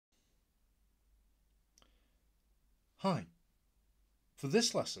Hi, for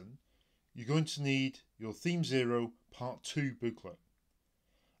this lesson you're going to need your Theme 0 Part 2 booklet,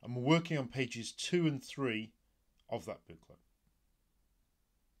 and we're working on pages 2 and 3 of that booklet.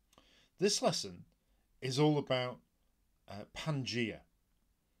 This lesson is all about Pangaea.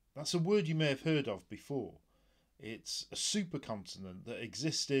 That's a word you may have heard of before. It's a supercontinent that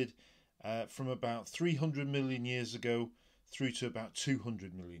existed from about 300 million years ago through to about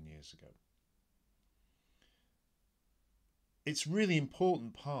 200 million years ago. It's a really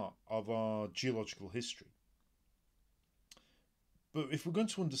important part of our geological history. But if we're going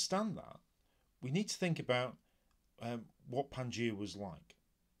to understand that, we need to think about what Pangaea was like.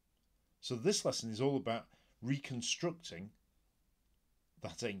 So this lesson is all about reconstructing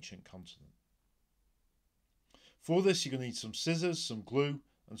that ancient continent. For this, you're going to need some scissors, some glue,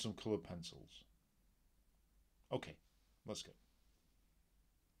 and some coloured pencils. Okay, let's go.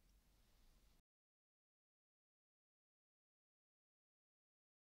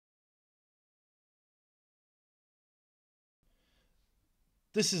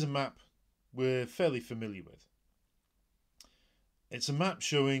 This is a map we're fairly familiar with. It's a map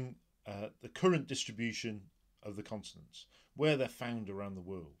showing the current distribution of the continents, where they're found around the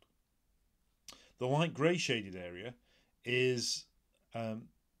world. The light grey shaded area is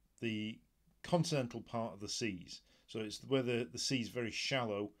the continental part of the seas. So it's where the sea is very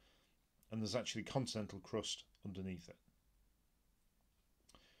shallow and there's actually continental crust underneath it.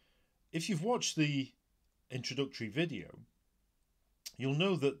 If you've watched the introductory video, you'll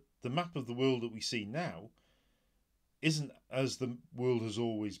know that the map of the world that we see now isn't as the world has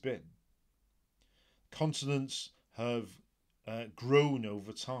always been. Continents have grown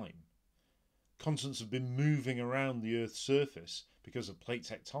over time. Continents have been moving around the Earth's surface because of plate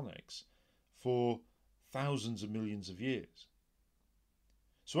tectonics for thousands of millions of years.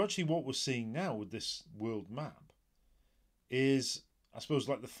 So actually what we're seeing now with this world map is, I suppose,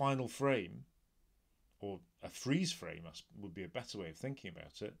 like the final frame, or a freeze frame would be a better way of thinking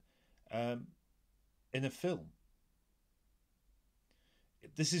about it, in a film.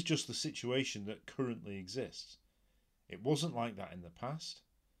 This is just the situation that currently exists. It wasn't like that in the past,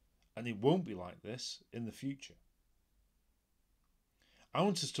 and it won't be like this in the future. I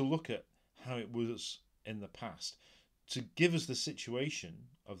want us to look at how it was in the past to give us the situation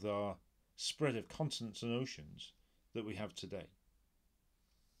of our spread of continents and oceans that we have today.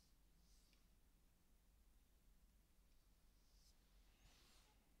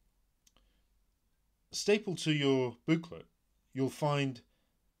 Stapled to your booklet, you'll find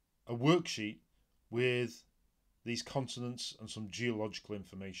a worksheet with these continents and some geological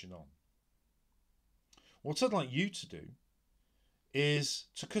information on. What I'd like you to do is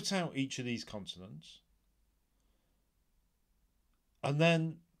to cut out each of these continents and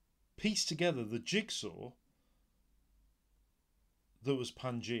then piece together the jigsaw that was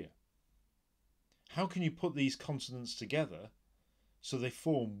Pangaea. How can you put these continents together so they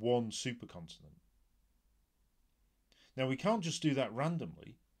form one supercontinent? Now, we can't just do that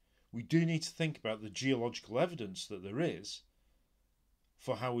randomly. We do need to think about the geological evidence that there is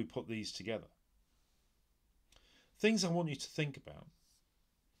for how we put these together. Things I want you to think about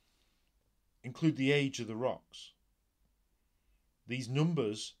include the age of the rocks. These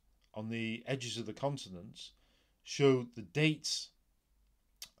numbers on the edges of the continents show the dates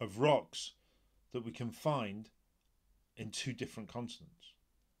of rocks that we can find in two different continents.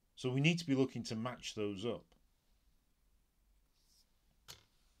 So we need to be looking to match those up.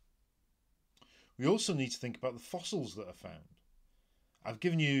 We also need to think about the fossils that are found. I've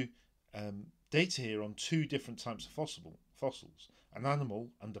given you data here on two different types of fossils, an animal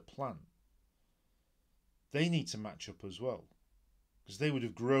and a plant. They need to match up as well, because they would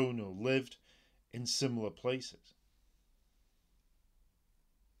have grown or lived in similar places.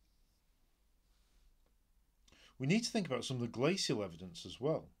 We need to think about some of the glacial evidence as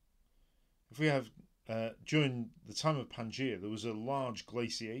well. If we have, during the time of Pangaea, there was a large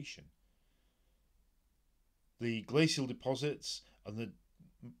glaciation. The glacial deposits and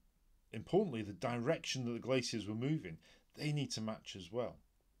importantly, the direction that the glaciers were moving, they need to match as well.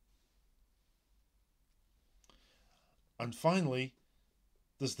 And finally,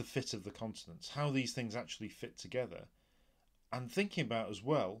 there's the fit of the continents, how these things actually fit together, and thinking about as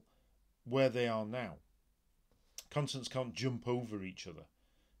well where they are now. Continents can't jump over each other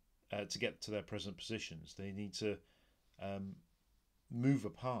to get to their present positions. They need to move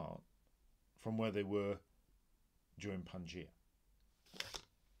apart from where they were during Pangaea.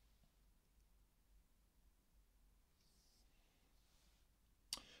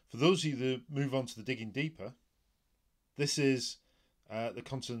 For those of you that move on to the digging deeper, this is the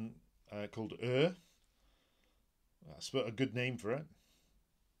continent called That's a good name for it.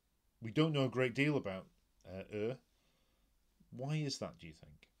 We don't know a great deal about Why is that, do you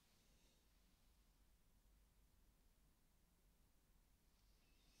think?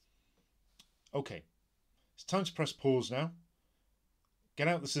 Okay, it's time to press pause now. Get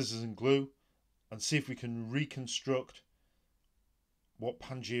out the scissors and glue and see if we can reconstruct what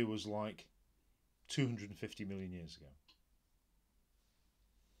Pangaea was like 250 million years ago.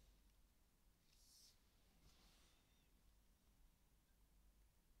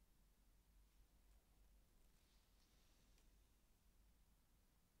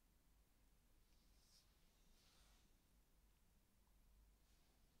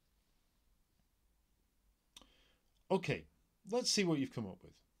 Okay, let's see what you've come up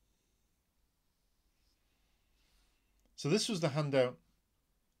with. So this was the handout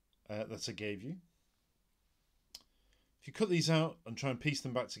that I gave you. If you cut these out and try and piece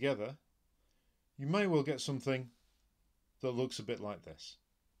them back together, you may well get something that looks a bit like this.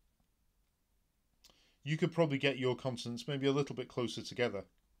 You could probably get your continents maybe a little bit closer together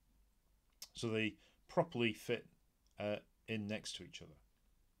so they properly fit in next to each other.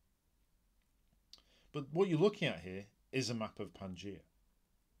 But what you're looking at here is a map of Pangaea.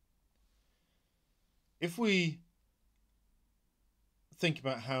 If we think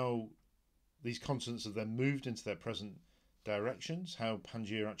about how these continents have then moved into their present directions, how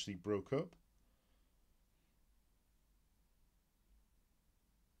Pangaea actually broke up,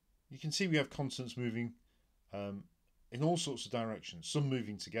 you can see we have continents moving in all sorts of directions, some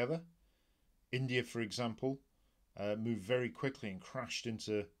moving together. India, for example, moved very quickly and crashed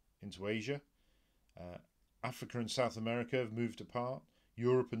into Asia. Africa and South America have moved apart.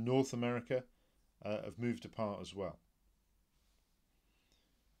 Europe and North America have moved apart as well.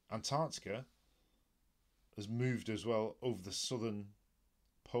 Antarctica has moved as well over the southern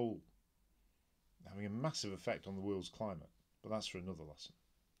pole, having a massive effect on the world's climate, but that's for another lesson.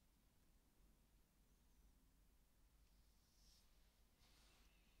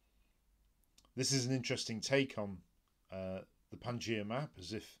 This is an interesting take on the Pangaea map,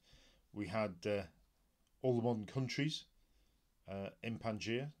 as if we had all the modern countries in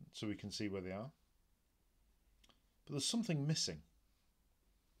Pangaea, so we can see where they are. But there's something missing.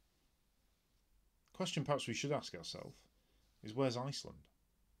 The question perhaps we should ask ourselves is, where's Iceland?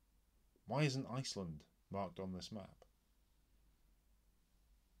 Why isn't Iceland marked on this map?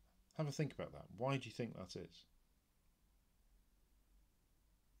 Have a think about that. Why do you think that is?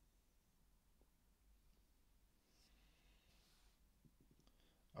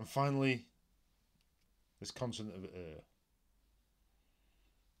 And finally, this continent of a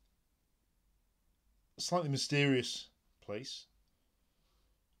slightly mysterious place.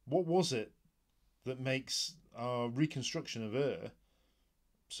 What was it that makes our reconstruction of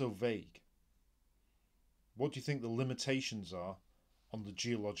so vague? What do you think the limitations are on the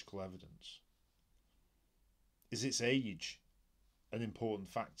geological evidence? Is its age an important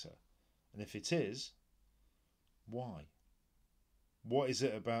factor? And if it is, why? What is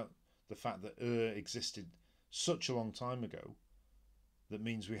it about the fact that existed such a long time ago that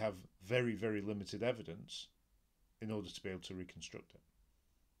means we have very, very limited evidence in order to be able to reconstruct it?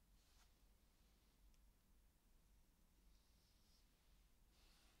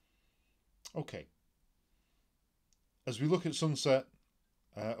 Okay. As we look at sunset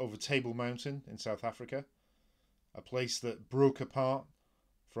over Table Mountain in South Africa, a place that broke apart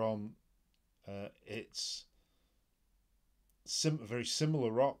from its very similar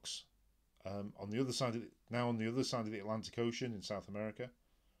rocks on the other side of the Atlantic Ocean in South America,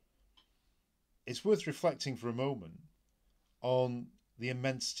 it's worth reflecting for a moment on the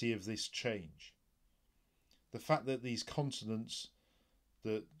immensity of this change. The fact that these continents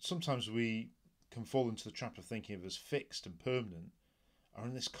that sometimes we can fall into the trap of thinking of as fixed and permanent are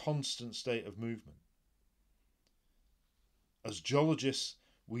in this constant state of movement. As geologists,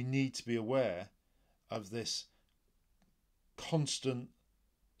 we need to be aware of this constant,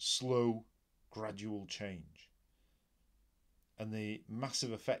 slow, gradual change and the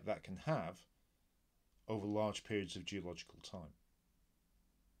massive effect that can have over large periods of geological time.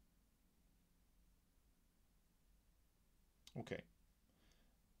 Okay.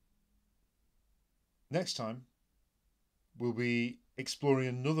 Next time, we'll be exploring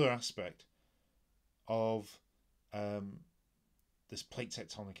another aspect of this plate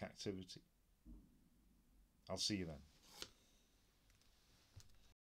tectonic activity. I'll see you then.